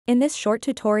In this short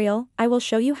tutorial, I will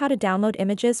show you how to download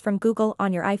images from Google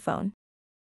on your iPhone.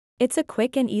 It's a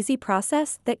quick and easy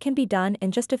process that can be done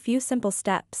in just a few simple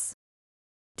steps.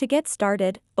 To get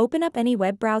started, open up any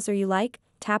web browser you like,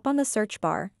 tap on the search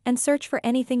bar, and search for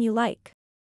anything you like.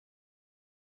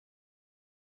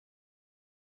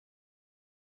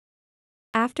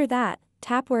 After that,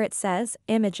 tap where it says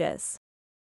Images.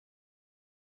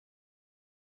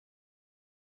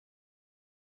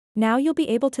 Now you'll be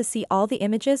able to see all the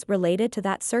images related to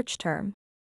that search term.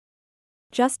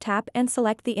 Just tap and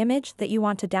select the image that you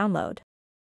want to download.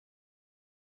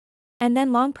 And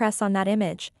then long press on that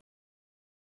image,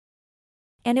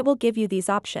 and it will give you these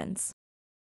options.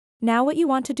 Now what you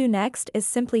want to do next is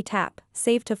simply tap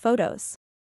Save to Photos.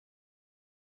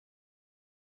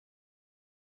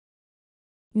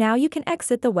 Now you can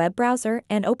exit the web browser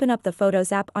and open up the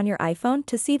Photos app on your iPhone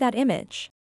to see that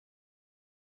image.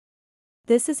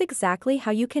 This is exactly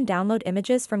how you can download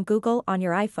images from Google on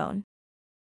your iPhone.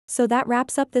 So that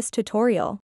wraps up this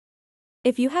tutorial.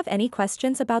 If you have any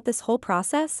questions about this whole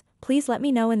process, please let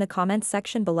me know in the comments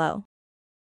section below.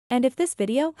 And if this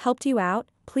video helped you out,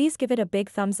 please give it a big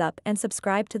thumbs up and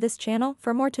subscribe to this channel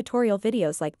for more tutorial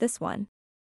videos like this one.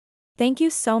 Thank you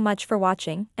so much for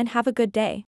watching and have a good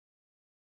day.